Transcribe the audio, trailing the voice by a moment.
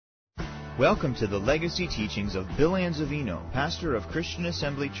Welcome to the legacy teachings of Bill Anzavino, pastor of Christian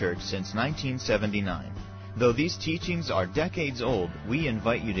Assembly Church since 1979. Though these teachings are decades old, we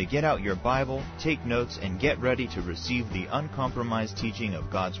invite you to get out your Bible, take notes, and get ready to receive the uncompromised teaching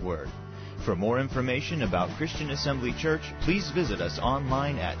of God's Word. For more information about Christian Assembly Church, please visit us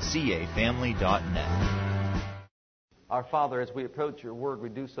online at cafamily.net. Our Father, as we approach your Word, we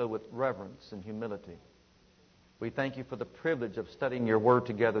do so with reverence and humility. We thank you for the privilege of studying your Word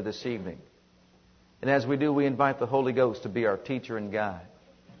together this evening. And as we do, we invite the Holy Ghost to be our teacher and guide,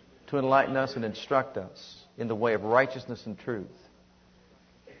 to enlighten us and instruct us in the way of righteousness and truth,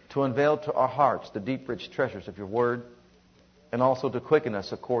 to unveil to our hearts the deep, rich treasures of your Word, and also to quicken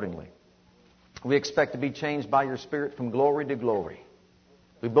us accordingly. We expect to be changed by your Spirit from glory to glory.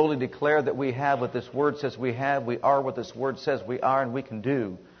 We boldly declare that we have what this Word says we have, we are what this Word says we are, and we can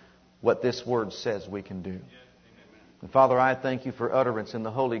do what this Word says we can do. And Father, I thank you for utterance in the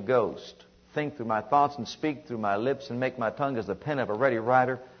Holy Ghost. Think through my thoughts and speak through my lips and make my tongue as the pen of a ready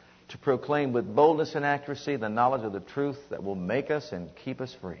writer to proclaim with boldness and accuracy the knowledge of the truth that will make us and keep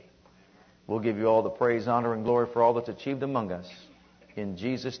us free. We'll give you all the praise, honor, and glory for all that's achieved among us. In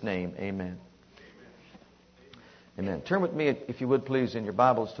Jesus' name, amen. Amen. Turn with me, if you would please, in your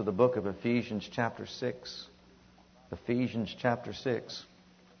Bibles to the book of Ephesians chapter 6. Ephesians chapter 6.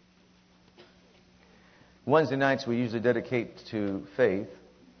 Wednesday nights we usually dedicate to faith,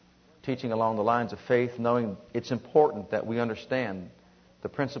 teaching along the lines of faith, knowing it's important that we understand the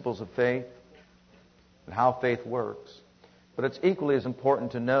principles of faith and how faith works. But it's equally as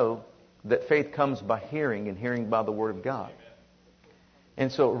important to know that faith comes by hearing, and hearing by the Word of God.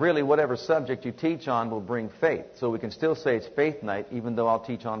 And so really whatever subject you teach on will bring faith. So we can still say it's faith night even though I'll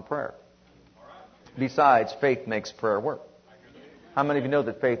teach on prayer. Besides, faith makes prayer work. How many of you know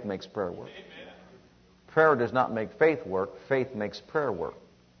that faith makes prayer work? Prayer does not make faith work. Faith makes prayer work.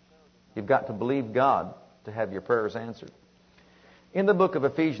 You've got to believe God to have your prayers answered. In the book of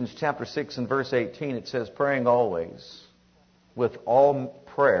Ephesians chapter 6 and verse 18, it says, praying always with all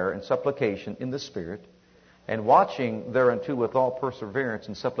prayer and supplication in the Spirit, and watching thereunto with all perseverance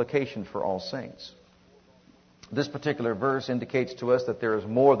and supplication for all saints. This particular verse indicates to us that there is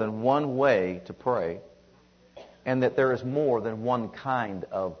more than one way to pray, and that there is more than one kind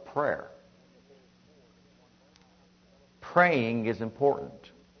of prayer. Praying is important.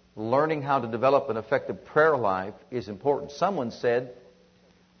 Learning how to develop an effective prayer life is important. Someone said,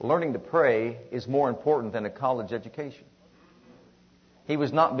 learning to pray is more important than a college education. He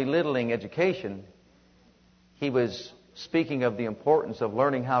was not belittling education. He was speaking of the importance of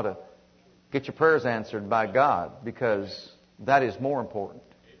learning how to get your prayers answered by God, because that is more important.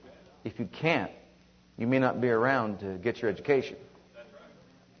 If you can't, you may not be around to get your education.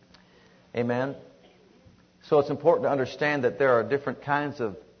 Amen. So it's important to understand that there are different kinds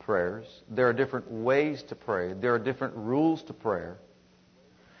of prayers. There are different ways to pray. There are different rules to prayer.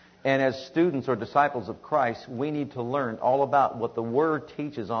 And as students or disciples of Christ, we need to learn all about what the Word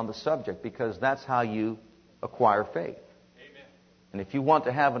teaches on the subject, because that's how you acquire faith. Amen. And if you want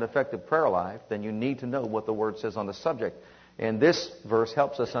to have an effective prayer life, then you need to know what the Word says on the subject. And this verse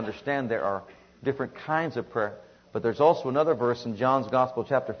helps us understand there are different kinds of prayer. But there's also another verse in John's Gospel,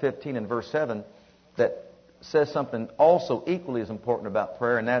 chapter 15 and verse 7, that says something also equally as important about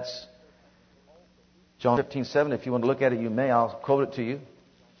prayer, and that's John 15:7. If you want to look at it, you may. I'll quote it to you.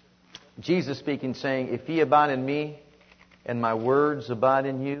 Jesus speaking, saying, if ye abide in me, and my words abide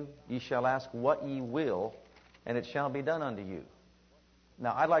in you, ye shall ask what ye will, and it shall be done unto you.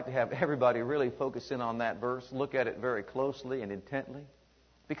 Now, I'd like to have everybody really focus in on that verse, look at it very closely and intently,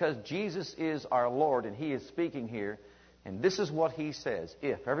 because Jesus is our Lord, and He is speaking here, and this is what He says.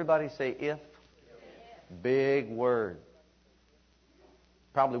 If. Everybody say if. Big word.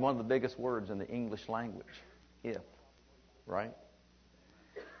 Probably one of the biggest words in the English language. If. Right?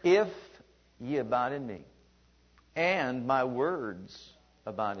 If ye abide in me, and my words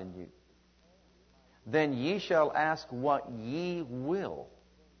abide in you, then ye shall ask what ye will.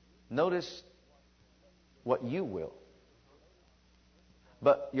 Notice what you will.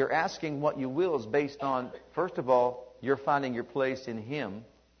 But you're asking what you will is based on, first of all, you're finding your place in Him,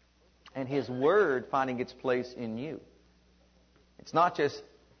 and His Word finding its place in you. It's not just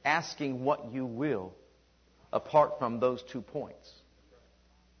asking what you will apart from those 2 points.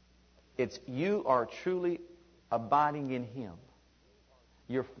 It's you are truly abiding in Him.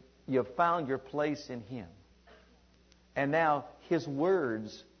 You've found your place in Him. And now His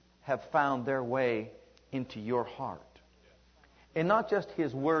words have found their way into your heart. And not just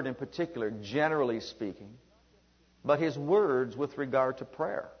His Word in particular, generally speaking, but His words with regard to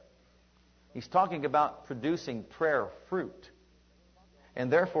prayer. He's talking about producing prayer fruit.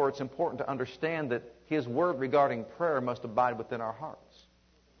 And therefore, it's important to understand that His Word regarding prayer must abide within our hearts.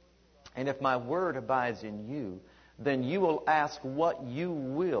 And if my Word abides in you, then you will ask what you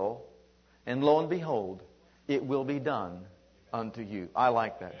will, and lo and behold, it will be done unto you. I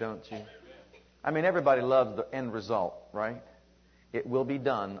like that, don't you? I mean, everybody loves the end result, right? It will be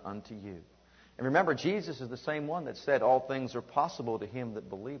done unto you. And remember, Jesus is the same one that said, all things are possible to him that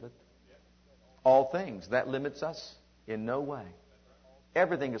believeth. All things. That limits us in no way.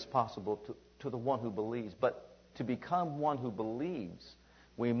 Everything is possible to the one who believes. But to become one who believes,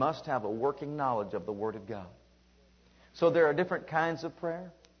 we must have a working knowledge of the Word of God. So there are different kinds of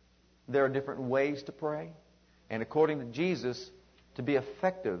prayer. There are different ways to pray. And according to Jesus, to be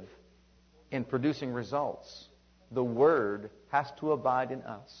effective in producing results, the Word has to abide in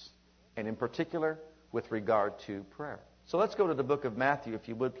us. And in particular, with regard to prayer. So let's go to the book of Matthew, if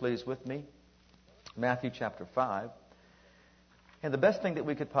you would please, with me. Matthew chapter 5. And the best thing that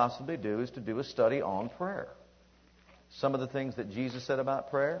we could possibly do is to do a study on prayer. Some of the things that Jesus said about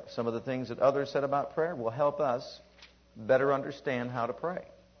prayer, some of the things that others said about prayer will help us better understand how to pray.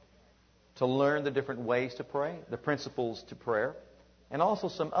 To learn the different ways to pray, the principles to prayer, and also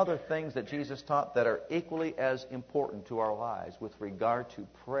some other things that Jesus taught that are equally as important to our lives with regard to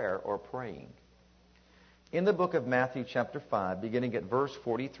prayer or praying. In the book of Matthew chapter 5, beginning at verse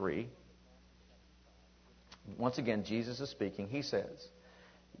 43, once again Jesus is speaking. He says,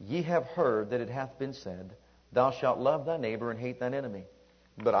 Ye have heard that it hath been said, Thou shalt love thy neighbor and hate thine enemy.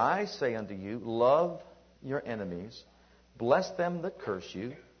 But I say unto you, love your enemies, bless them that curse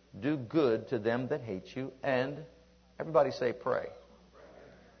you, do good to them that hate you, and everybody say pray.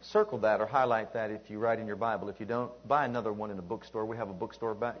 Circle that or highlight that if you write in your Bible. If you don't, buy another one in the bookstore. We have a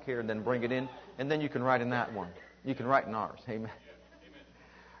bookstore back here, and then bring it in, and then you can write in that one. You can write in ours. Amen.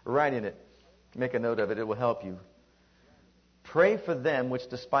 Write in it. Make a note of it. It will help you. Pray for them which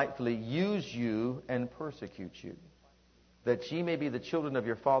despitefully use you and persecute you, that ye may be the children of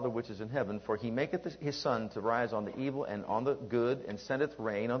your Father which is in heaven. For he maketh his sun to rise on the evil and on the good, and sendeth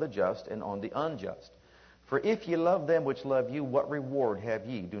rain on the just and on the unjust. For if ye love them which love you, what reward have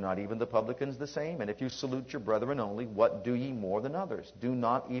ye? Do not even the publicans the same? And if you salute your brethren only, what do ye more than others? Do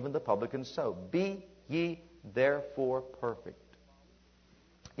not even the publicans so? Be ye therefore perfect,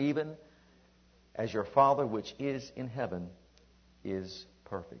 even as your Father which is in heaven is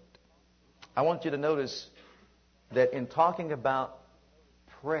perfect. I want you to notice that in talking about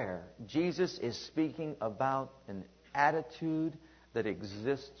prayer, Jesus is speaking about an attitude that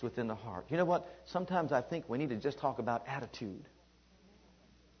exists within the heart. You know what? Sometimes I think we need to just talk about attitude.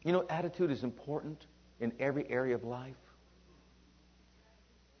 You know, attitude is important in every area of life.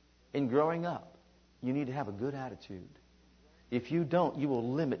 In growing up, you need to have a good attitude. If you don't, you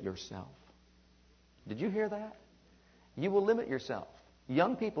will limit yourself. Did you hear that? You will limit yourself.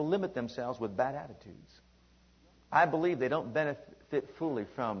 Young people limit themselves with bad attitudes. I believe they don't benefit fully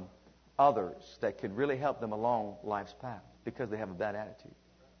from others that could really help them along life's path because they have a bad attitude.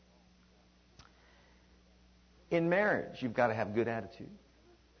 In marriage, you've got to have good attitude.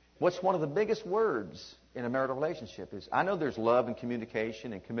 What's one of the biggest words in a marital relationship is, I know there's love and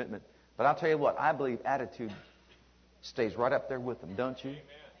communication and commitment, but I'll tell you what, I believe attitude stays right up there with them, don't you?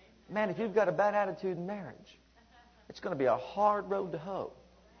 Man, if you've got a bad attitude in marriage, it's going to be a hard road to hoe.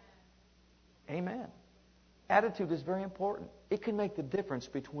 Amen. Attitude is very important. It can make the difference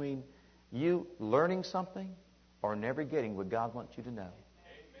between you learning something or never getting what God wants you to know.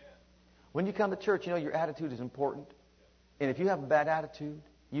 When you come to church, you know your attitude is important. And if you have a bad attitude,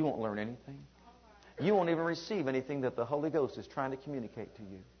 you won't learn anything. You won't even receive anything that the Holy Ghost is trying to communicate to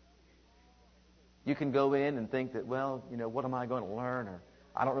you. You can go in and think that, well, you know, what am I going to learn? Or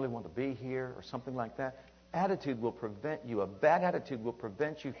I don't really want to be here or something like that. Attitude will prevent you. A bad attitude will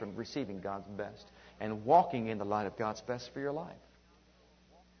prevent you from receiving God's best and walking in the light of God's best for your life.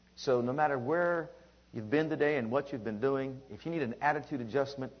 So no matter where you've been today and what you've been doing, if you need an attitude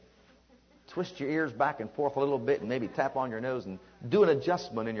adjustment, twist your ears back and forth a little bit and maybe tap on your nose and do an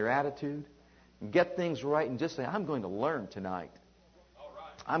adjustment in your attitude and get things right and just say, I'm going to learn tonight.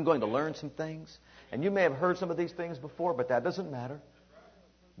 I'm going to learn some things. And you may have heard some of these things before, but that doesn't matter.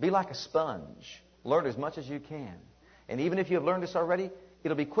 Be like a sponge. Learn as much as you can. And even if you have learned this already,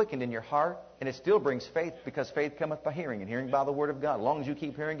 it'll be quickened in your heart, and it still brings faith, because faith cometh by hearing, and hearing by the Word of God. As long as you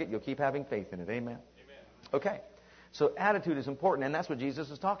keep hearing it, you'll keep having faith in it. Amen? Okay. So attitude is important, and that's what Jesus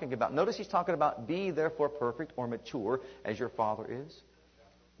is talking about. Notice he's talking about, be therefore perfect or mature as your Father is.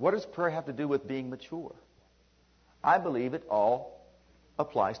 What does prayer have to do with being mature? I believe it all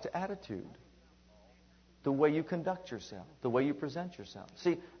applies to attitude. The way you conduct yourself, the way you present yourself.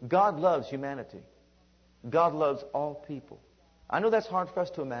 See, God loves humanity. God loves all people. I know that's hard for us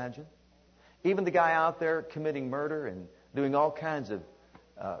to imagine. Even the guy out there committing murder and doing all kinds of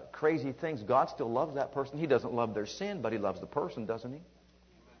crazy things, God still loves that person. He doesn't love their sin, but He loves the person, doesn't He?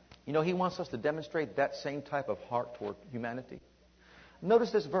 You know, He wants us to demonstrate that same type of heart toward humanity.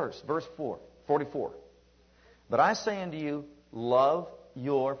 Notice this verse 44. But I say unto you, love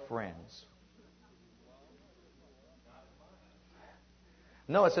your friends.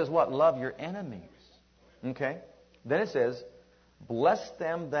 No, it says what? Love your enemies. Okay? Then it says, bless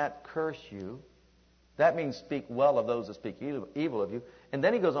them that curse you. That means speak well of those that speak evil of you. And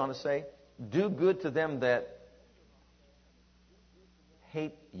then he goes on to say, do good to them that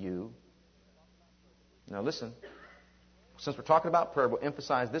hate you. Now listen, since we're talking about prayer, we'll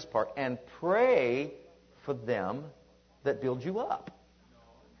emphasize this part. And pray for them that build you up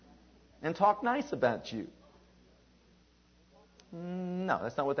and talk nice about you. No,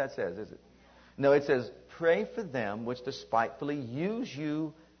 that's not what that says, is it? No, it says, pray for them which despitefully use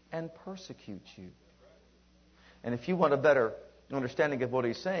you and persecute you. And if you want a better understanding of what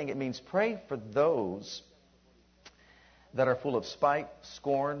he's saying, it means pray for those that are full of spite,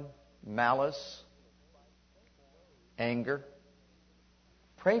 scorn, malice, anger.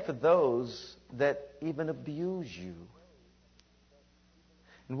 Pray for those that even abuse you.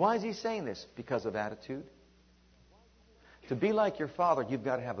 And why is he saying this? Because of attitude. To be like your Father, you've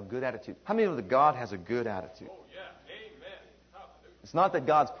got to have a good attitude. How many know that God has a good attitude? Oh, yeah. Amen. It's not that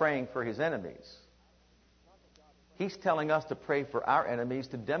God's praying for His enemies. He's telling us to pray for our enemies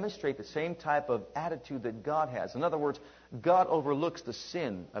to demonstrate the same type of attitude that God has. In other words, God overlooks the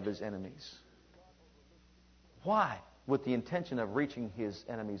sin of His enemies. Why? With the intention of reaching His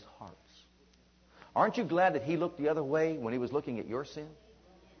enemies' hearts. Aren't you glad that He looked the other way when He was looking at your sin?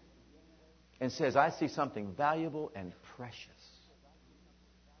 And says, I see something valuable and precious.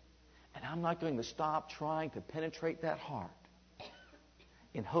 And I'm not going to stop trying to penetrate that heart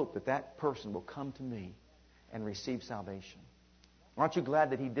in hope that that person will come to me and receive salvation. Aren't you glad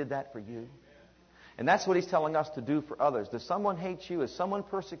that He did that for you? And that's what He's telling us to do for others. Does someone hate you? Is someone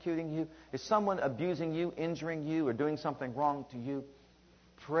persecuting you? Is someone abusing you, injuring you, or doing something wrong to you?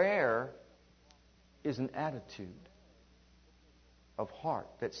 Prayer is an attitude of heart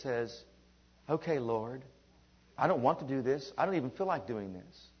that says, okay, Lord, I don't want to do this. I don't even feel like doing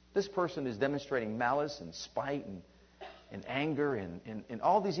this. This person is demonstrating malice and spite and anger and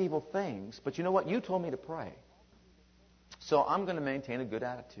all these evil things. But you know what? You told me to pray. So I'm going to maintain a good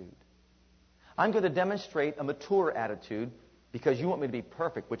attitude. I'm going to demonstrate a mature attitude because you want me to be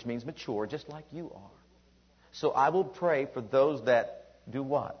perfect, which means mature, just like you are. So I will pray for those that do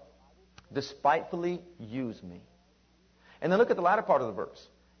what? Despitefully use me. And then look at the latter part of the verse.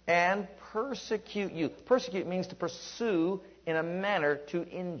 And persecute you. Persecute means to pursue in a manner to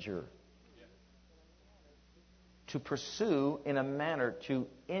injure. To pursue in a manner to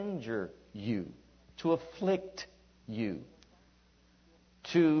injure you. To afflict you.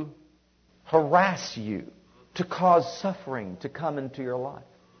 To harass you. To cause suffering to come into your life.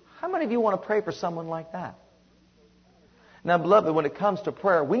 How many of you want to pray for someone like that? Now, beloved, when it comes to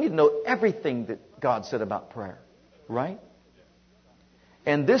prayer, we need to know everything that God said about prayer. Right?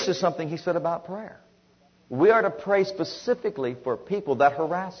 And this is something He said about prayer. We are to pray specifically for people that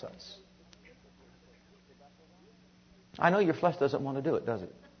harass us. I know your flesh doesn't want to do it, does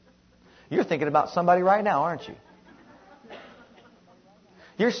it? You're thinking about somebody right now, aren't you?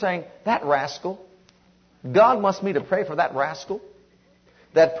 You're saying, that rascal, God wants me to pray for that rascal,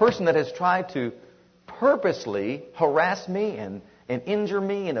 that person that has tried to purposely harass me and injure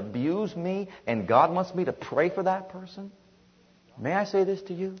me and abuse me, and God wants me to pray for that person? May I say this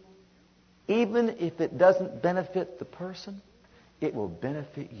to you? Even if it doesn't benefit the person, it will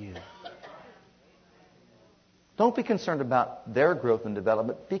benefit you. Don't be concerned about their growth and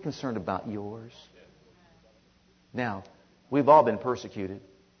development. Be concerned about yours. Now, we've all been persecuted.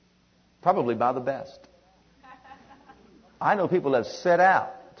 Probably by the best. I know people have set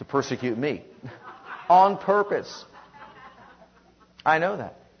out to persecute me. On purpose. I know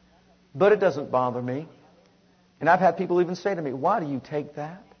that. But it doesn't bother me. And I've had people even say to me, why do you take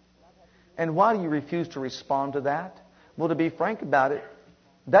that? And why do you refuse to respond to that? Well, to be frank about it,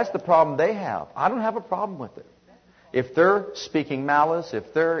 that's the problem they have. I don't have a problem with it. If they're speaking malice,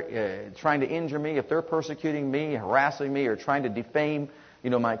 if they're trying to injure me, if they're persecuting me, harassing me, or trying to defame,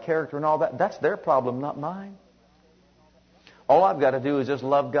 my character and all that, that's their problem, not mine. All I've got to do is just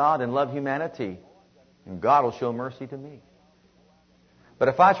love God and love humanity, and God will show mercy to me. But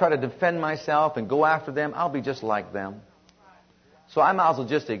if I try to defend myself and go after them, I'll be just like them. So I might as well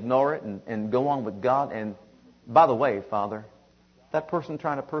just ignore it and go on with God. And by the way, Father, that person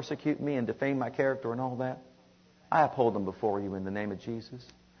trying to persecute me and defame my character and all that, I uphold them before you in the name of Jesus.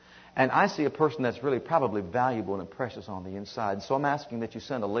 And I see a person that's really probably valuable and precious on the inside. So I'm asking that you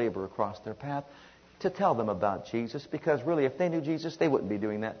send a laborer across their path to tell them about Jesus. Because really, if they knew Jesus, they wouldn't be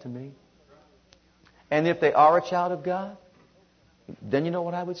doing that to me. And if they are a child of God, then you know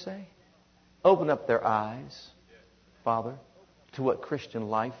what I would say? Open up their eyes, Father, to what Christian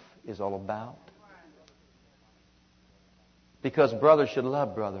life is all about. Because brother should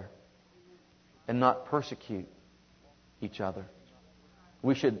love brother and not persecute each other.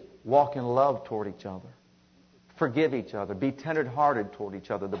 We should walk in love toward each other. Forgive each other. Be tender-hearted toward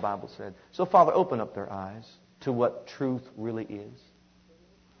each other, the Bible said. So, Father, open up their eyes to what truth really is.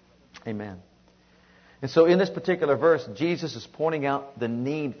 Amen. And so in this particular verse, Jesus is pointing out the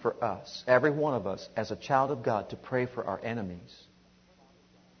need for us, every one of us, as a child of God, to pray for our enemies.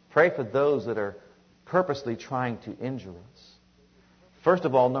 Pray for those that are purposely trying to injure us. First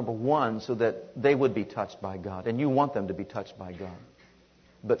of all, number one, so that they would be touched by God. And you want them to be touched by God.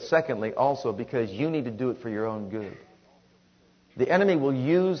 But secondly, also because you need to do it for your own good. The enemy will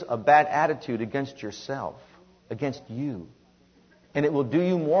use a bad attitude against yourself, against you. And it will do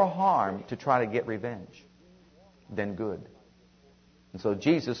you more harm to try to get revenge than good. And so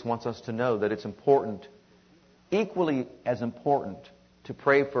Jesus wants us to know that it's important, equally as important, to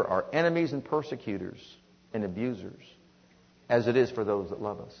pray for our enemies and persecutors and abusers as it is for those that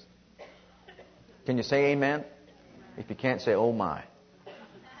love us. Can you say amen? If you can't, say, oh my.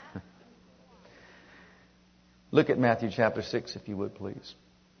 Look at Matthew chapter 6, if you would, please.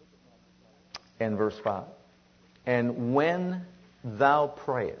 And verse 5. And when thou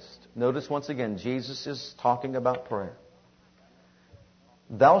prayest. Notice once again, Jesus is talking about prayer.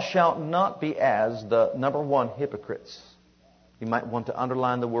 Thou shalt not be as the, number one, hypocrites. You might want to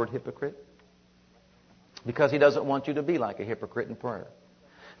underline the word hypocrite. Because he doesn't want you to be like a hypocrite in prayer.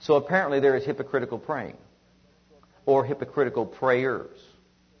 So apparently there is hypocritical praying. Or hypocritical prayers.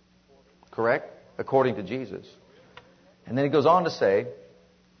 Correct? According to Jesus. And then he goes on to say,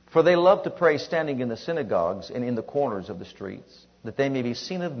 for they love to pray standing in the synagogues and in the corners of the streets, that they may be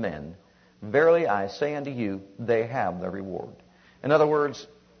seen of men. Verily I say unto you, they have their reward. In other words,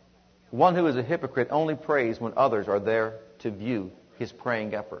 one who is a hypocrite only prays when others are there to view his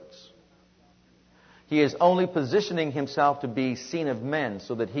praying efforts. He is only positioning himself to be seen of men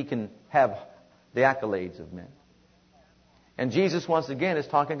so that he can have the accolades of men. And Jesus, once again, is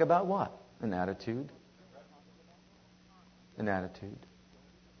talking about what? An attitude. An attitude.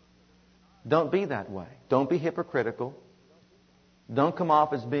 Don't be that way. Don't be hypocritical. Don't come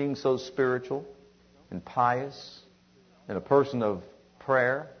off as being so spiritual and pious and a person of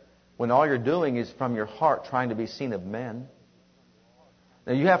prayer when all you're doing is from your heart trying to be seen of men.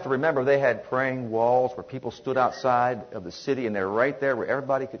 Now you have to remember they had praying walls where people stood outside of the city and they're right there where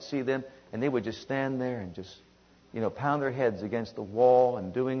everybody could see them, and they would just stand there and just, pound their heads against the wall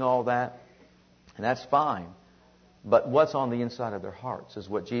and doing all that. And that's fine. But what's on the inside of their hearts is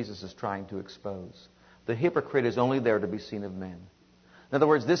what Jesus is trying to expose. The hypocrite is only there to be seen of men. In other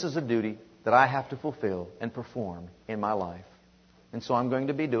words, this is a duty that I have to fulfill and perform in my life. And so I'm going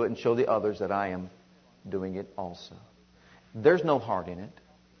to do it and show the others that I am doing it also. There's no heart in it.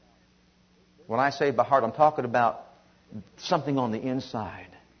 When I say by heart, I'm talking about something on the inside.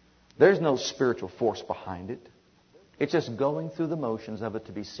 There's no spiritual force behind it. It's just going through the motions of it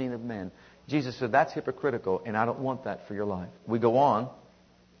to be seen of men. Jesus said that's hypocritical, and I don't want that for your life. We go on.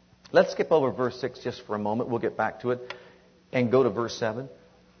 Let's skip over verse 6 just for a moment. We'll get back to it and go to verse 7.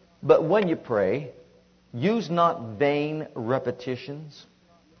 But when you pray, use not vain repetitions.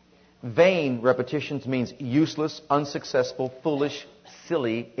 Vain repetitions means useless, unsuccessful, foolish,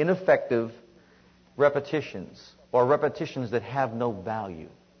 silly, ineffective repetitions, or repetitions that have no value.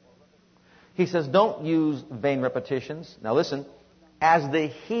 He says, don't use vain repetitions. Now listen, as the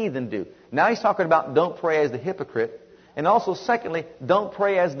heathen do. Now he's talking about don't pray as the hypocrite. And also, secondly, don't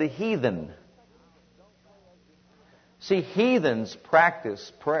pray as the heathen. See, heathens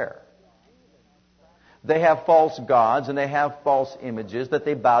practice prayer. They have false gods and they have false images that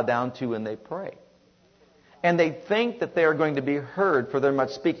they bow down to and they pray. And they think that they are going to be heard for their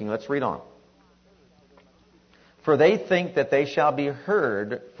much speaking. Let's read on. For they think that they shall be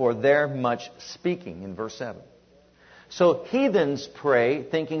heard for their much speaking, in verse 7. So heathens pray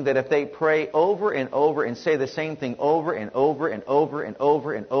thinking that if they pray over and over and say the same thing over and over and over and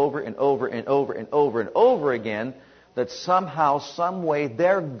over and over and over and over and over and over again, that somehow, some way,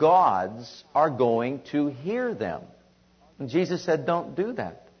 their gods are going to hear them. And Jesus said, don't do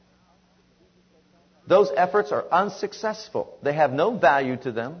that. Those efforts are unsuccessful. They have no value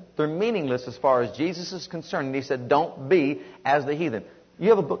to them. They're meaningless as far as Jesus is concerned. And he said, don't be as the heathen. You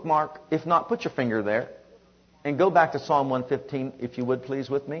have a bookmark? If not, put your finger there. And go back to Psalm 115, if you would, please,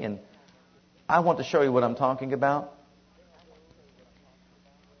 with me. And I want to show you what I'm talking about.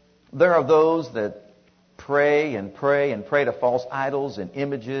 There are those that pray and pray and pray to false idols and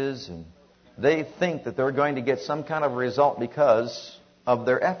images, and they think that they're going to get some kind of result because of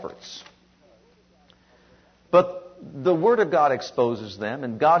their efforts. But the Word of God exposes them,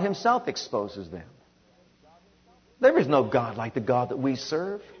 and God Himself exposes them. There is no God like the God that we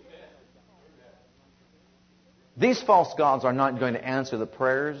serve. These false gods are not going to answer the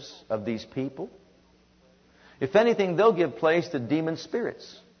prayers of these people. If anything, they'll give place to demon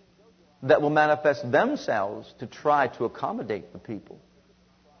spirits that will manifest themselves to try to accommodate the people.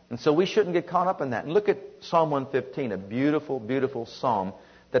 And so we shouldn't get caught up in that. And look at Psalm 115, a beautiful, beautiful psalm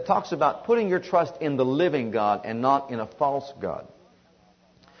that talks about putting your trust in the living God and not in a false God.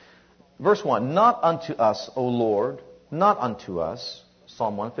 Verse 1, not unto us, O Lord, not unto us,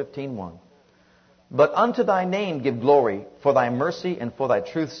 Psalm 115:1, but unto thy name give glory for thy mercy and for thy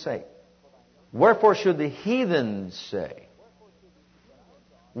truth's sake. Wherefore should the heathen say,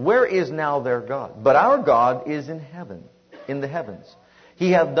 where is now their God? But our God is in heaven, in the heavens.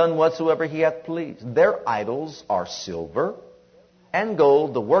 He hath done whatsoever He hath pleased. Their idols are silver and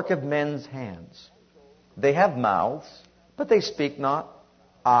gold, the work of men's hands. They have mouths, but they speak not.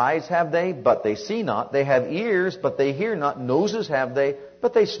 Eyes have they, but they see not. They have ears, but they hear not. Noses have they,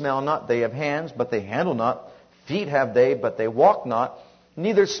 but they smell not. They have hands, but they handle not. Feet have they, but they walk not.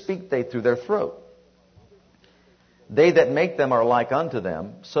 Neither speak they through their throat. They that make them are like unto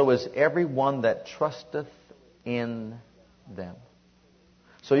them. So is every one that trusteth in them.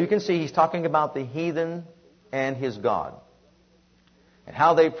 So you can see he's talking about the heathen and his God. And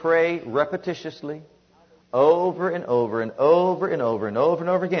how they pray repetitiously, over and over and over and over and over and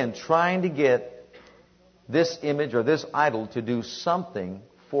over again, trying to get this image or this idol to do something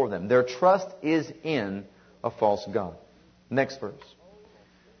for them. Their trust is in a false god. Next verse.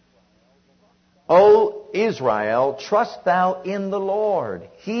 O Israel, trust thou in the Lord.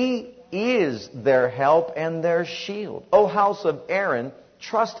 He is their help and their shield. O house of Aaron,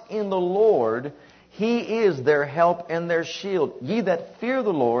 trust in the Lord. He is their help and their shield. Ye that fear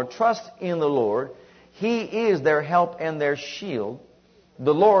the Lord, trust in the Lord. He is their help and their shield.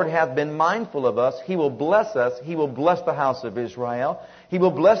 The Lord hath been mindful of us. He will bless us. He will bless the house of Israel. He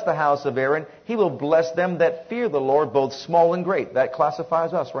will bless the house of Aaron. He will bless them that fear the Lord, both small and great. That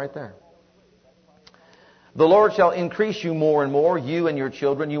classifies us right there. The Lord shall increase you more and more, you and your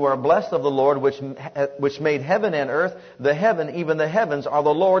children. You are blessed of the Lord, which made heaven and earth. The heaven, even the heavens, are the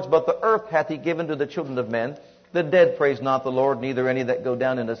Lord's, but the earth hath He given to the children of men. The dead praise not the Lord, neither any that go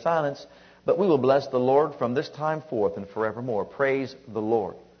down into silence. But we will bless the Lord from this time forth and forevermore. Praise the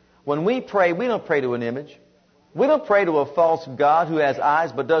Lord. When we pray, we don't pray to an image. We don't pray to a false God who has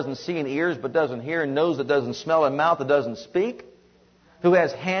eyes but doesn't see, and ears but doesn't hear, and nose that doesn't smell, and mouth that doesn't speak, who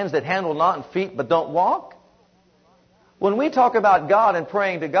has hands that handle not and feet but don't walk. When we talk about God and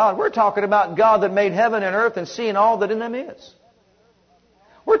praying to God, we're talking about God that made heaven and earth and sea and all that in them is.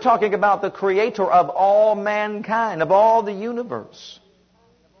 We're talking about the creator of all mankind, of all the universe,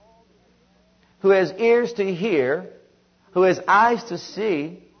 who has ears to hear, who has eyes to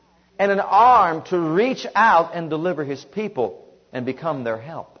see, and an arm to reach out and deliver His people and become their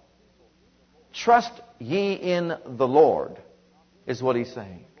help. Trust ye in the Lord, is what He's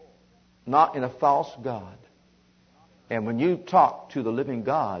saying. Not in a false God. And when you talk to the living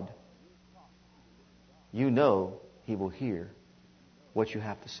God, you know He will hear what you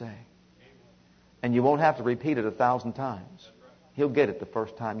have to say. And you won't have to repeat it 1,000 times. He'll get it the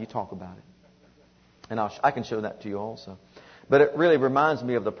first time you talk about it. And I can show that to you also. But it really reminds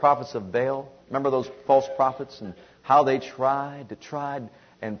me of the prophets of Baal. Remember those false prophets and how they tried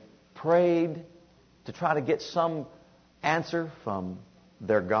and prayed to try to get some answer from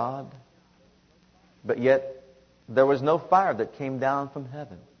their God. But yet there was no fire that came down from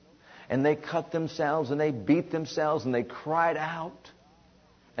heaven. And they cut themselves and they beat themselves and they cried out.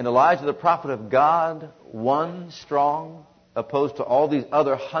 And Elijah, the prophet of God, one strong, opposed to all these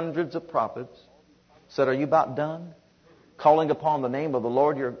other hundreds of prophets, said, are you about done calling upon the name of the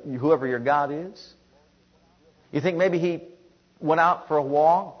Lord, whoever your God is? You think maybe he went out for a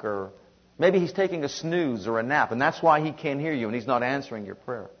walk, or maybe he's taking a snooze or a nap, and that's why he can't hear you and he's not answering your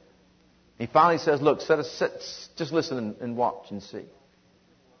prayer. He finally says, look, just listen and watch and see.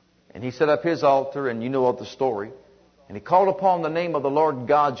 And he set up his altar, and you know of the story. And he called upon the name of the Lord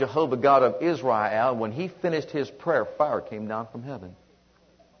God, Jehovah God of Israel. When he finished his prayer, fire came down from heaven.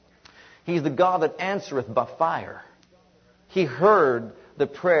 He's the God that answereth by fire. He heard the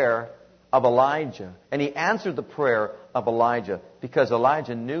prayer of Elijah. And he answered the prayer of Elijah because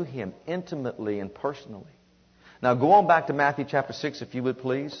Elijah knew him intimately and personally. Now go on back to Matthew chapter 6 if you would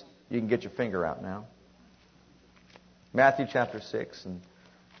please. You can get your finger out now. Matthew chapter 6. And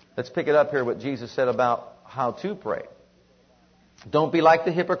let's pick it up here what Jesus said about how to pray. Don't be like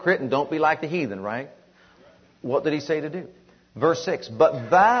the hypocrite and don't be like the heathen, right? What did he say to do? Verse 6. But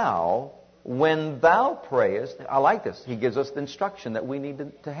thou, when thou prayest, I like this. He gives us the instruction that we need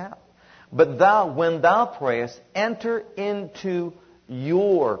to have. But thou, when thou prayest, enter into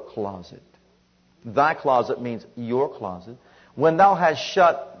your closet. Thy closet means your closet. When thou hast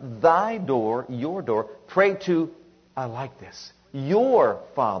shut thy door, your door, pray to, I like this, your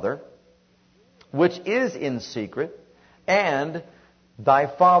Father, which is in secret, and thy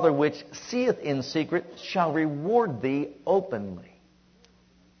Father which seeth in secret shall reward thee openly.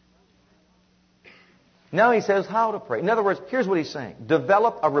 Now he says how to pray. In other words, here's what he's saying.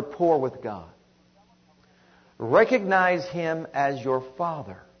 Develop a rapport with God. Recognize Him as your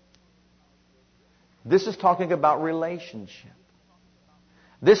Father. This is talking about relationship.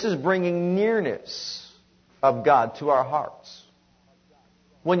 This is bringing nearness of God to our hearts.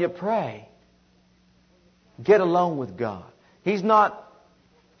 When you pray, get alone with God. He's not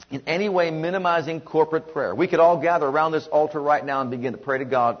in any way minimizing corporate prayer. We could all gather around this altar right now and begin to pray to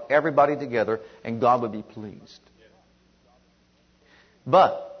God, everybody together, and God would be pleased.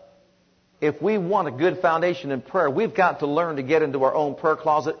 But if we want a good foundation in prayer, we've got to learn to get into our own prayer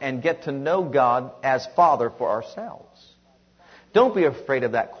closet and get to know God as Father for ourselves. Don't be afraid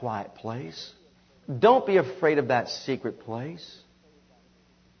of that quiet place. Don't be afraid of that secret place.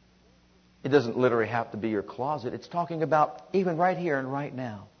 It doesn't literally have to be your closet. It's talking about even right here and right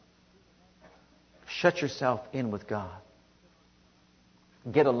now. Shut yourself in with God.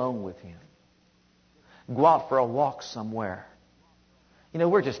 Get alone with Him. Go out for a walk somewhere. You know,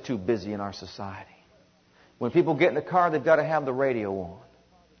 we're just too busy in our society. When people get in the car, they've got to have the radio on.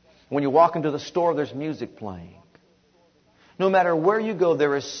 When you walk into the store, there's music playing. No matter where you go,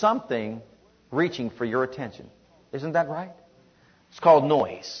 there is something reaching for your attention. Isn't that right? It's called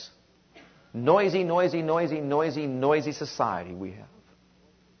noise. Noisy, noisy, noisy, noisy, noisy society we have.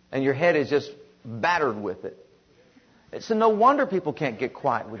 And your head is just battered with it. It's no wonder people can't get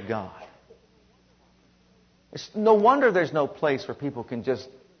quiet with God. It's no wonder there's no place where people can just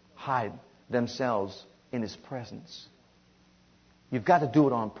hide themselves in His presence. You've got to do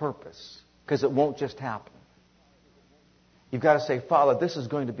it on purpose, because it won't just happen. You've got to say, Father, this is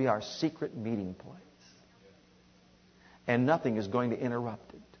going to be our secret meeting place. And nothing is going to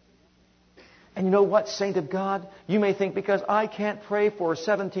interrupt it. And you know what, saint of God? You may think, because I can't pray for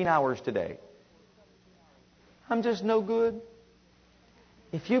 17 hours today, I'm just no good.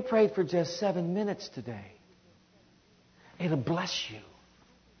 If you prayed for just 7 minutes today, it'll bless you.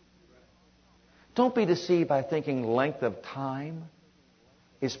 Don't be deceived by thinking length of time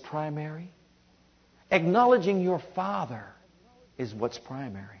is primary. Acknowledging your Father is what's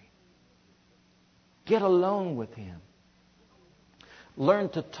primary. Get alone with Him. Learn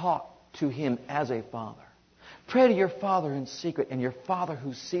to talk to Him as a Father. Pray to your Father in secret, and your Father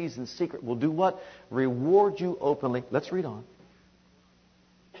who sees in secret will do what? Reward you openly. Let's read on.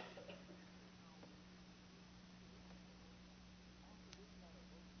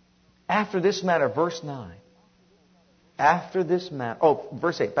 After this matter, verse 9. After this matter. Oh,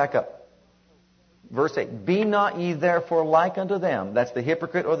 verse 8, back up. Verse 8. Be not ye therefore like unto them, that's the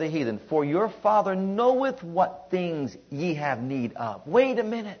hypocrite or the heathen, for your Father knoweth what things ye have need of. Wait a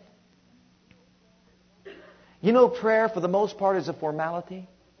minute. You know, prayer for the most part is a formality.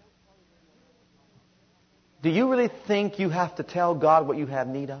 Do you really think you have to tell God what you have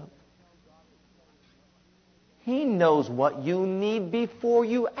need of? He knows what you need before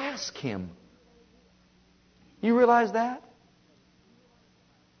you ask Him. You realize that?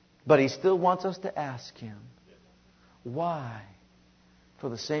 But He still wants us to ask Him. Why?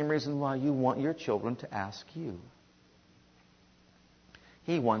 For the same reason why you want your children to ask you.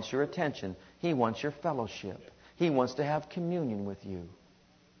 He wants your attention. He wants your fellowship. He wants to have communion with you.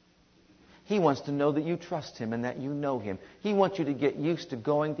 He wants to know that you trust Him and that you know Him. He wants you to get used to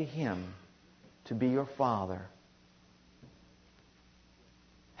going to Him to be your Father,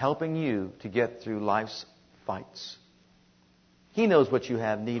 helping you to get through life's fights. He knows what you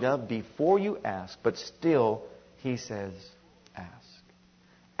have need of before you ask, but still He says, ask.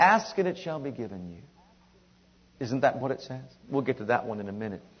 Ask and it shall be given you. Isn't that what it says? We'll get to that one in a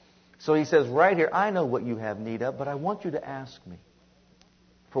minute. So He says right here, I know what you have need of, but I want you to ask me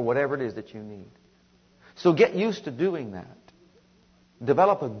for whatever it is that you need. So get used to doing that.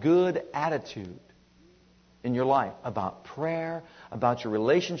 Develop a good attitude in your life about prayer, about your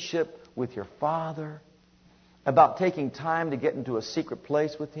relationship with your Father, about taking time to get into a secret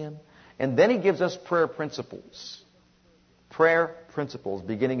place with Him, And then he gives us prayer principles. Prayer principles,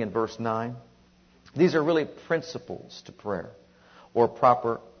 beginning in verse 9. These are really principles to prayer, or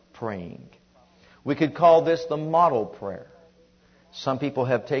proper praying. We could call this the model prayer. Some people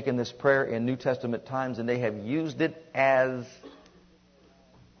have taken this prayer in New Testament times and they have used it as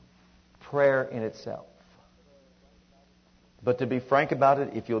prayer in itself. But to be frank about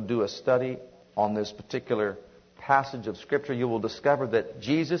it, if you'll do a study on this particular passage of Scripture, you will discover that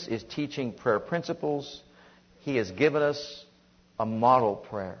Jesus is teaching prayer principles. He has given us a model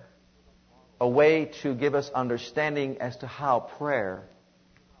prayer, a way to give us understanding as to how prayer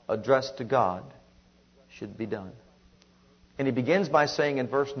addressed to God should be done. And he begins by saying in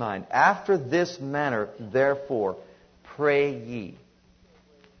verse 9, "After this manner, therefore, pray ye."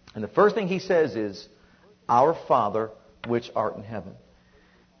 And the first thing he says is, "Our Father, which art in heaven."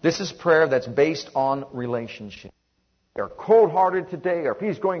 This is prayer that's based on relationship. They're cold-hearted today, or if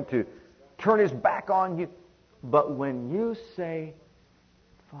he's going to turn his back on you. But when you say,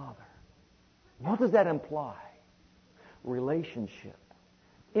 Father, what does that imply? Relationship,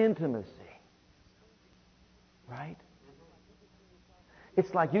 intimacy, right?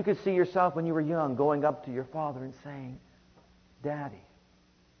 It's like you could see yourself when you were young going up to your father and saying, Daddy.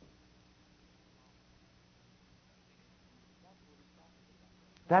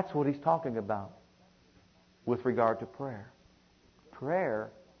 That's what he's talking about with regard to prayer.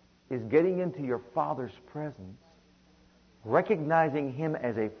 Prayer is getting into your Father's presence, recognizing Him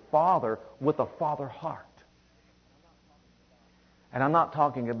as a Father with a Father heart. And I'm not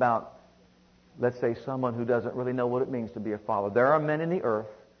talking about, let's say, someone who doesn't really know what it means to be a father. There are men in the earth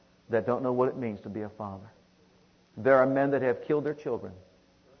that don't know what it means to be a father. There are men that have killed their children.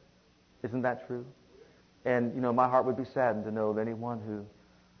 Isn't that true? And, my heart would be saddened to know of anyone who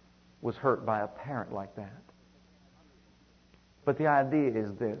was hurt by a parent like that. But the idea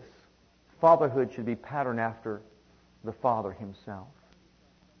is this. Fatherhood should be patterned after the Father Himself.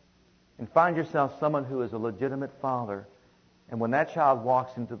 And find yourself someone who is a legitimate father. And when that child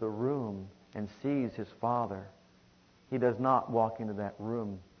walks into the room and sees his father, he does not walk into that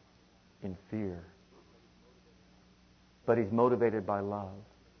room in fear. But he's motivated by love.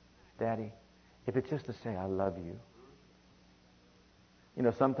 Daddy, if it's just to say, I love you.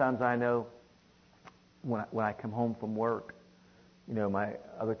 Sometimes I know when I come home from work, my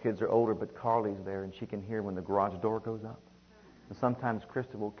other kids are older, but Carly's there, and she can hear when the garage door goes up. And sometimes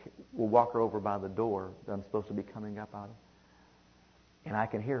Krista will walk her over by the door that I'm supposed to be coming up out of. And I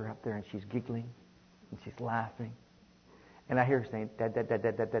can hear her up there, and she's giggling, and she's laughing. And I hear her saying, dad, dad, dad,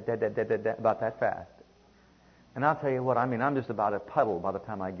 dad, dad, dad, dad, dad, dad, dad, about that fast. And I'll tell you what, I'm just about a puddle by the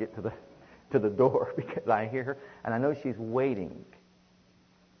time I get to the door, because I hear her, and I know she's waiting.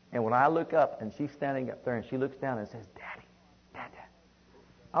 And when I look up, and she's standing up there, and she looks down and says, Daddy, Dad, Dad.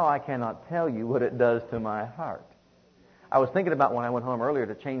 Oh, I cannot tell you what it does to my heart. I was thinking about when I went home earlier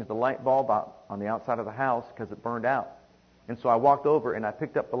to change the light bulb out on the outside of the house because it burned out. And so I walked over and I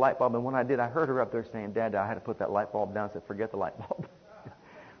picked up the light bulb, and when I did, I heard her up there saying, Dad, I had to put that light bulb down. I said, forget the light bulb.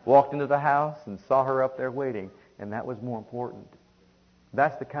 Walked into the house and saw her up there waiting, and that was more important.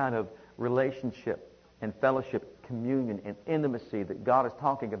 That's the kind of relationship and fellowship, communion, and intimacy that God is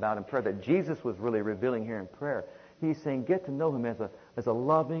talking about in prayer, that Jesus was really revealing here in prayer. He's saying, get to know Him as a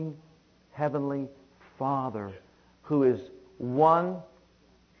loving, heavenly Father who is one,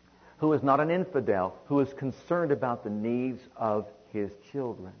 who is not an infidel, who is concerned about the needs of His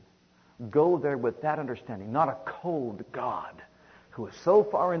children. Go there with that understanding, not a cold God who is so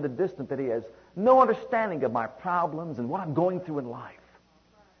far in the distance that He has no understanding of my problems and what I'm going through in life.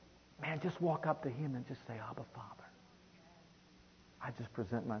 Man, just walk up to Him and just say, Abba, Father, I just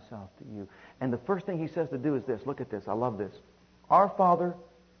present myself to you. And the first thing He says to do is this. Look at this. I love this. Our Father,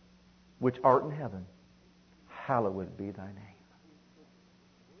 which art in heaven, hallowed be thy name.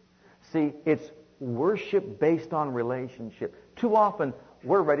 See, it's worship based on relationship. Too often,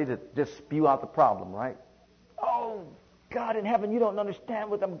 we're ready to just spew out the problem, right? Oh, God in heaven, you don't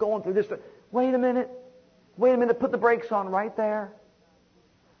understand what I'm going through. Wait a minute. Put the brakes on right there.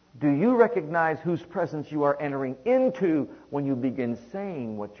 Do you recognize whose presence you are entering into when you begin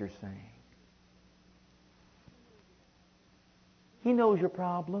saying what you're saying? He knows your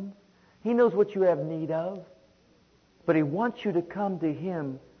problem. He knows what you have need of. But He wants you to come to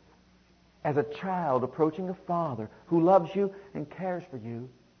Him as a child approaching a Father who loves you and cares for you,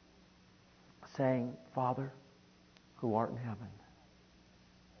 saying, Father, who art in heaven,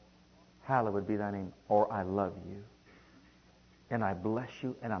 hallowed be thy name, or I love you. And I bless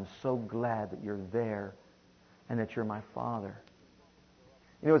you, and I'm so glad that you're there and that you're my Father.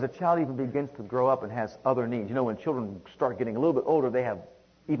 As a child even begins to grow up and has other needs. When children start getting a little bit older, they have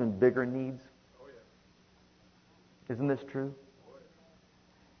even bigger needs. Isn't this true?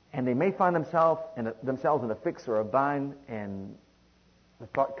 And they may find themselves in a fix or a bind, and the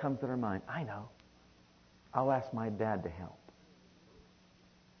thought comes to their mind, I know. I'll ask my dad to help.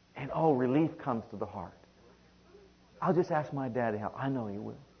 And relief comes to the heart. I'll just ask my dad to help. I know he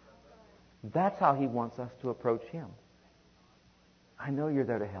will. That's how he wants us to approach him. I know you're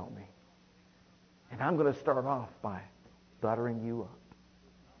there to help me. And I'm going to start off by buttering you up.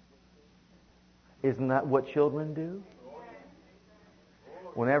 Isn't that what children do?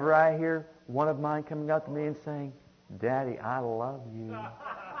 Whenever I hear one of mine coming up to me and saying, Daddy, I love you.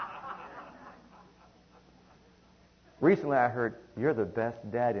 Recently I heard, you're the best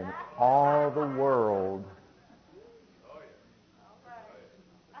dad in all the world.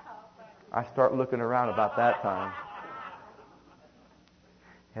 I start looking around about that time.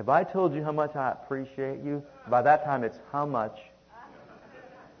 Have I told you how much I appreciate you? By that time it's how much?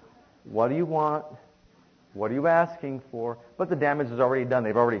 What do you want? What are you asking for? But the damage is already done.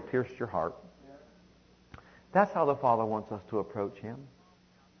 They've already pierced your heart. That's how the Father wants us to approach Him.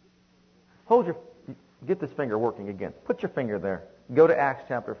 Get this finger working again. Put your finger there. Go to Acts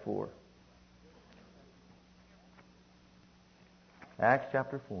chapter 4. Acts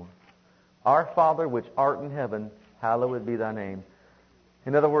chapter 4. Our Father which art in heaven, hallowed be thy name.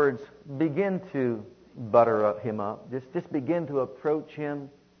 In other words, begin to butter him up. Just begin to approach him,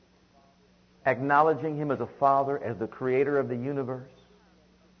 acknowledging him as a Father, as the creator of the universe.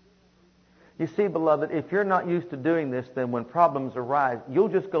 You see, beloved, if you're not used to doing this, then when problems arise, you'll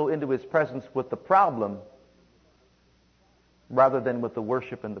just go into his presence with the problem rather than with the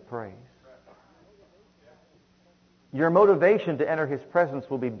worship and the praise. Your motivation to enter his presence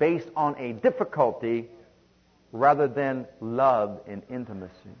will be based on a difficulty rather than love and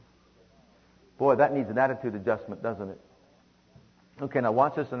intimacy. Boy, that needs an attitude adjustment, doesn't it? Okay, now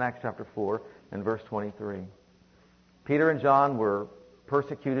watch this in Acts chapter 4 and verse 23. Peter and John were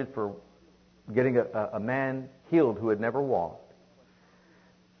persecuted for getting a man healed who had never walked.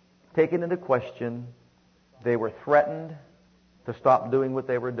 Taken into question, they were threatened to stop doing what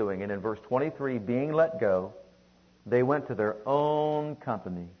they were doing. And in verse 23, being let go, they went to their own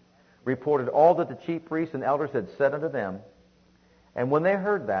company, reported all that the chief priests and elders had said unto them. And when they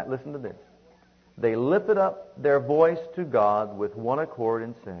heard that, listen to this, they lifted up their voice to God with one accord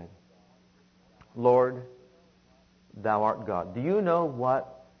and said, Lord, thou art God. Do you know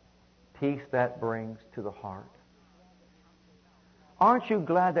what peace that brings to the heart? Aren't you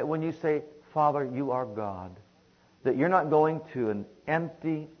glad that when you say, Father, you are God, that you're not going to an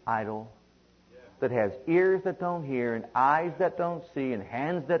empty idol that has ears that don't hear and eyes that don't see and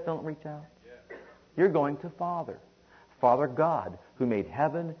hands that don't reach out? You're going to Father. Father God, who made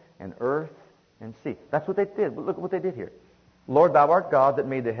heaven and earth and sea. That's what they did. Look at what they did here. Lord, thou art God that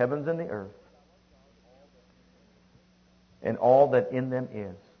made the heavens and the earth and all that in them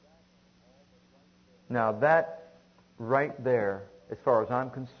is. Now that right there, as far as I'm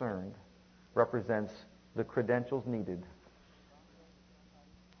concerned, represents the credentials needed.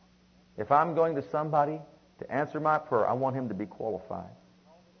 If I'm going to somebody to answer my prayer, I want him to be qualified.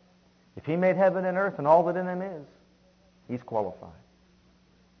 If he made heaven and earth and all that in them is, he's qualified.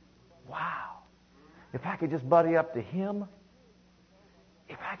 Wow. If I could just buddy up to him,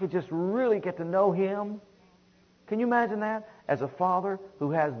 if I could just really get to know him, can you imagine that? As a father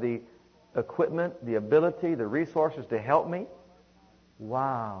who has the equipment, the ability, the resources to help me.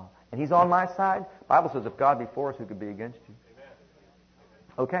 Wow. And he's on my side. The Bible says, if God be for us, who could be against you?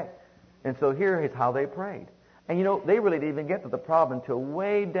 Okay. And so here is how they prayed. And you know, they really didn't even get to the problem until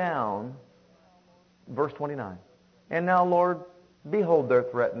way down, verse 29. And now, Lord, behold their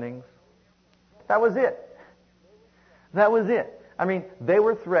threatenings. That was it. That was it. I mean, they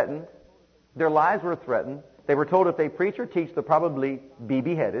were threatened. Their lives were threatened. They were told if they preach or teach, they'll probably be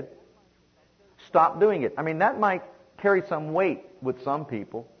beheaded. Stop doing it. I mean, that might carry some weight with some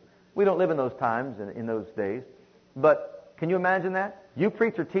people. We don't live in those times, in those days. But can you imagine that? You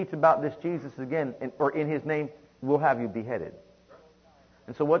preach or teach about this Jesus again, or in his name, we'll have you beheaded.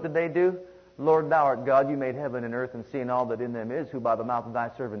 And so what did they do? Lord, thou art God, you made heaven and earth and sea and all that in them is, who by the mouth of thy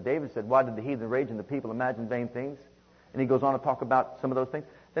servant David said, why did the heathen rage and the people imagine vain things? And he goes on to talk about some of those things.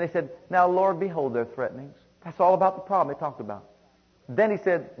 Then he said, now, Lord, behold their threatenings. That's all about the problem they talked about. Then he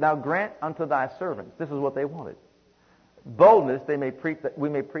said, now grant unto thy servants. This is what they wanted. Boldness, we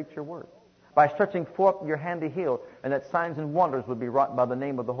may preach your word. By stretching forth your hand to heal, and that signs and wonders would be wrought by the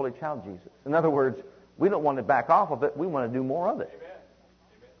name of the Holy Child Jesus. In other words, we don't want to back off of it. We want to do more of it. Amen.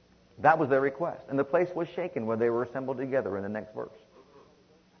 That was their request. And the place was shaken when they were assembled together in the next verse.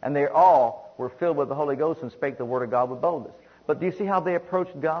 And they all were filled with the Holy Ghost and spake the word of God with boldness. But do you see how they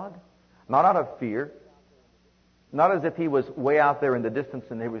approached God? Not out of fear. Not as if He was way out there in the distance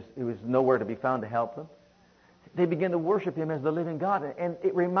and He was nowhere to be found to help them. They began to worship Him as the living God. And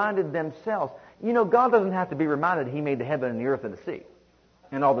it reminded themselves. You know, God doesn't have to be reminded He made the heaven and the earth and the sea.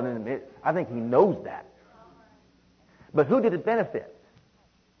 And all that in them. I think He knows that. But who did it benefit?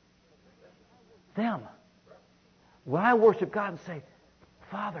 Them. When I worship God and say,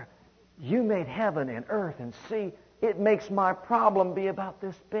 Father, You made heaven and earth and sea, it makes my problem be about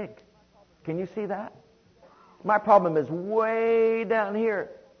this big. Can you see that? My problem is way down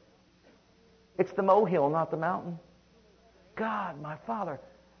here. It's the molehill, not the mountain. God, my Father,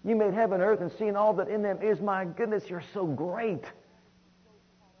 You made heaven, earth, and sea, and all that in them is. My goodness, You're so great.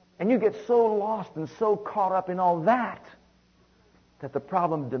 And you get so lost and so caught up in all that the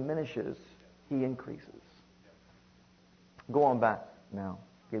problem diminishes, He increases. Go on back now.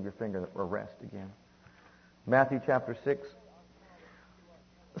 Give your finger a rest again. Matthew chapter 6.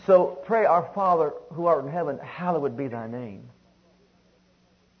 So pray, Our Father who art in heaven, hallowed be Thy name.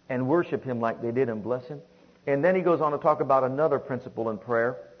 And worship Him like they did and bless Him. And then he goes on to talk about another principle in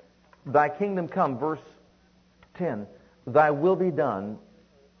prayer. Thy kingdom come, verse 10. Thy will be done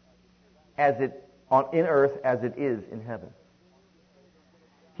in earth as it is in heaven.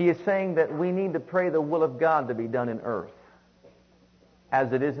 He is saying that we need to pray the will of God to be done in earth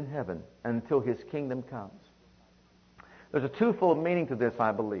as it is in heaven until His kingdom comes. There's a twofold meaning to this,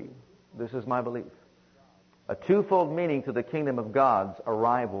 I believe. This is my belief. A twofold meaning to the kingdom of God's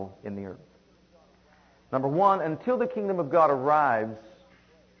arrival in the earth. Number one, until the kingdom of God arrives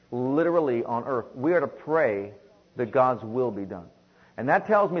literally on earth, we are to pray that God's will be done. And that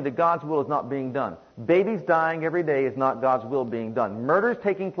tells me that God's will is not being done. Babies dying every day is not God's will being done. Murders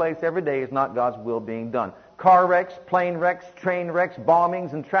taking place every day is not God's will being done. Car wrecks, plane wrecks, train wrecks,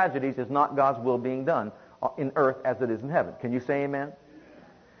 bombings, and tragedies is not God's will being done in earth as it is in heaven. Can you say amen?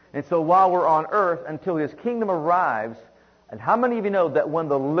 And so while we're on earth, until His kingdom arrives, and how many of you know that when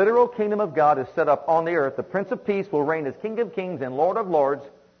the literal kingdom of God is set up on the earth, the Prince of Peace will reign as King of Kings and Lord of Lords,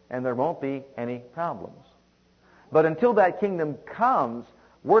 and there won't be any problems. But until that kingdom comes,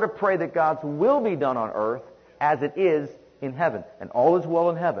 we're to pray that God's will be done on earth as it is in heaven. And all is well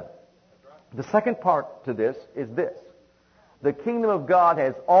in heaven. The second part to this is this. The kingdom of God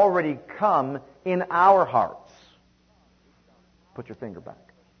has already come in our hearts. Put your finger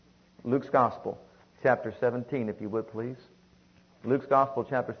back. Luke's Gospel, chapter 17, if you would, please. Luke's Gospel,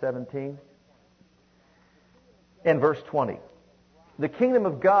 chapter 17, and verse 20. The kingdom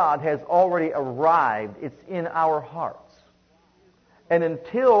of God has already arrived. It's in our hearts. And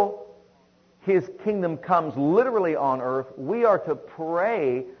until His kingdom comes literally on earth, we are to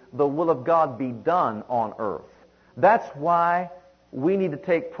pray the will of God be done on earth. That's why we need to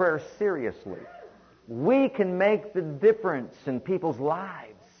take prayer seriously. We can make the difference in people's lives.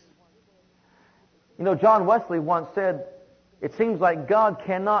 You know, John Wesley once said, it seems like God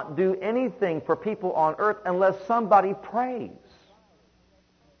cannot do anything for people on earth unless somebody prays.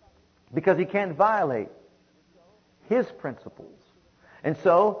 Because He can't violate His principles. And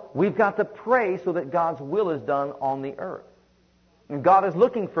so, we've got to pray so that God's will is done on the earth. And God is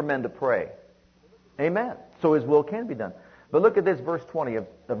looking for men to pray. Amen. So His will can be done. But look at this verse 20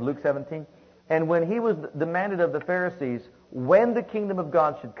 of Luke 17. And when He was demanded of the Pharisees when the kingdom of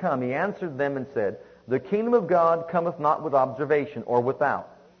God should come, He answered them and said, the kingdom of God cometh not with observation or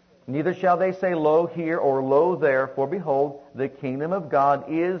without. Neither shall they say, lo here or lo there, for behold, the kingdom of God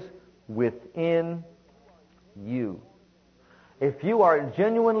is within you. If you are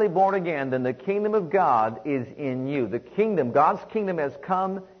genuinely born again, then the kingdom of God is in you. The kingdom, God's kingdom has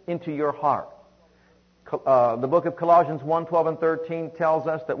come into your heart. The book of Colossians 1, 12 and 13 tells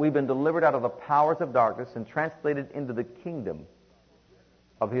us that we've been delivered out of the powers of darkness and translated into the kingdom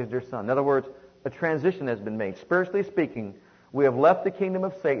of His dear Son. In other words, a transition has been made. Spiritually speaking, we have left the kingdom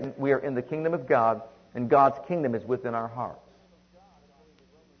of Satan, we are in the kingdom of God, and God's kingdom is within our hearts.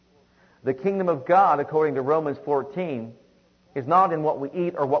 The kingdom of God, according to Romans 14, is not in what we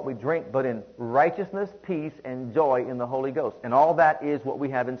eat or what we drink, but in righteousness, peace, and joy in the Holy Ghost. And all that is what we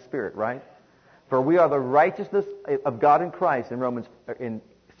have in spirit, right? For we are the righteousness of God in Christ in 2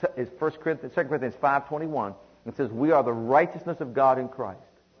 Corinthians 5:21. It says, we are the righteousness of God in Christ.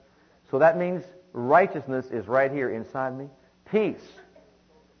 So that means righteousness is right here inside me. Peace.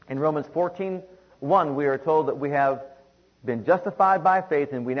 In Romans 14:1, we are told that we have been justified by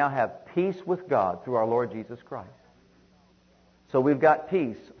faith and we now have peace with God through our Lord Jesus Christ. So we've got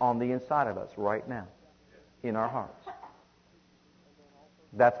peace on the inside of us right now, in our hearts.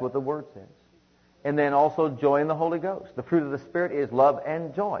 That's what the Word says. And then also joy in the Holy Ghost. The fruit of the Spirit is love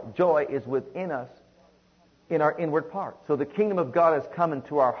and joy. Joy is within us in our inward parts. So the kingdom of God has come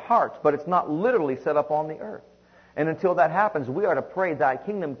into our hearts, but it's not literally set up on the earth. And until that happens, we are to pray, Thy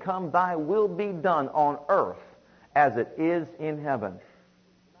kingdom come, Thy will be done on earth as it is in heaven.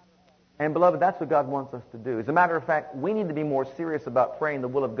 And beloved, that's what God wants us to do. As a matter of fact, we need to be more serious about praying the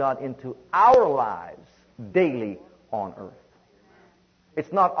will of God into our lives daily on earth.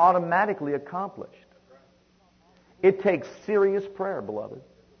 It's not automatically accomplished. It takes serious prayer, beloved,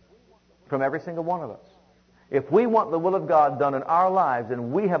 from every single one of us. If we want the will of God done in our lives,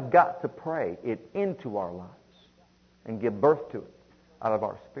 then we have got to pray it into our lives and give birth to it out of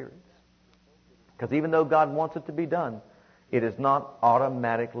our spirits. Because even though God wants it to be done, it is not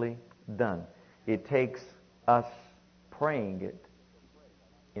automatically done. It takes us praying it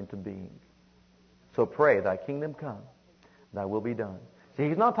into being. So pray, Thy kingdom come, Thy will be done. See,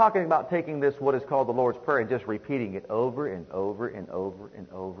 He's not talking about taking this, what is called the Lord's Prayer, and just repeating it over and over and over and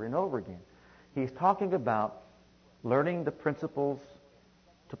over and over again. He's talking about learning the principles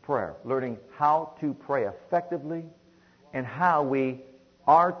to prayer, learning how to pray effectively, and how we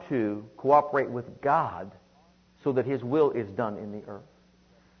are to cooperate with God so that His will is done in the earth.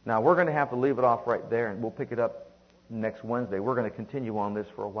 Now, we're going to have to leave it off right there, and we'll pick it up next Wednesday. We're going to continue on this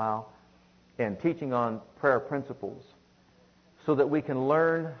for a while and teaching on prayer principles so that we can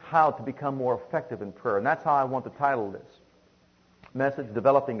learn how to become more effective in prayer. And that's how I want to title this message,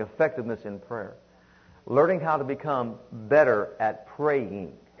 Developing Effectiveness in Prayer. Learning how to become better at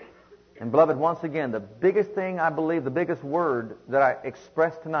praying. And beloved, once again, the biggest thing I believe, the biggest word that I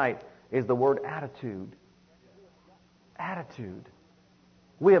expressed tonight is the word attitude. Attitude.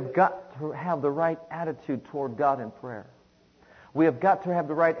 We have got to have the right attitude toward God in prayer. We have got to have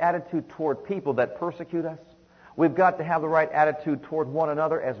the right attitude toward people that persecute us. We've got to have the right attitude toward one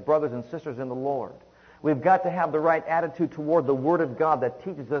another as brothers and sisters in the Lord. We've got to have the right attitude toward the Word of God that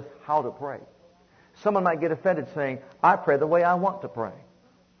teaches us how to pray. Someone might get offended saying, I pray the way I want to pray.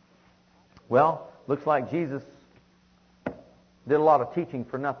 Well, looks like Jesus did a lot of teaching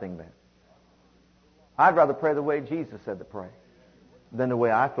for nothing then. I'd rather pray the way Jesus said to pray than the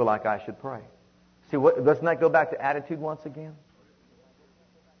way I feel like I should pray. See, doesn't that go back to attitude once again?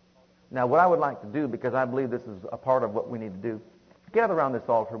 Now, what I would like to do, because I believe this is a part of what we need to do, gather around this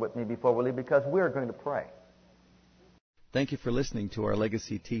altar with me before we leave, because we're going to pray. Thank you for listening to our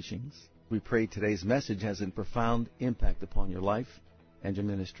legacy teachings. We pray today's message has a profound impact upon your life and your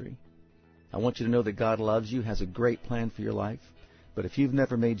ministry. I want you to know that God loves you, has a great plan for your life. But if you've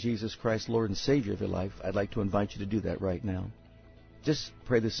never made Jesus Christ Lord and Savior of your life, I'd like to invite you to do that right now. Just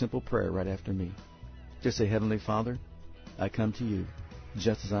pray this simple prayer right after me. Just say, Heavenly Father, I come to you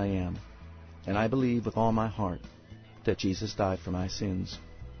just as I am. And I believe with all my heart that Jesus died for my sins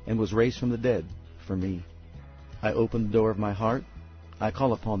and was raised from the dead for me. I open the door of my heart. I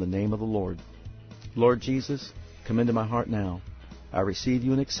call upon the name of the Lord. Lord Jesus, come into my heart now. I receive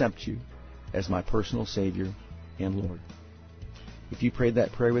you and accept you as my personal Savior and Lord. If you prayed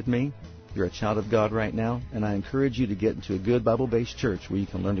that prayer with me, you're a child of God right now, and I encourage you to get into a good Bible-based church where you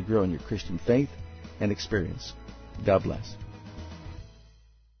can learn to grow in your Christian faith and experience. God bless.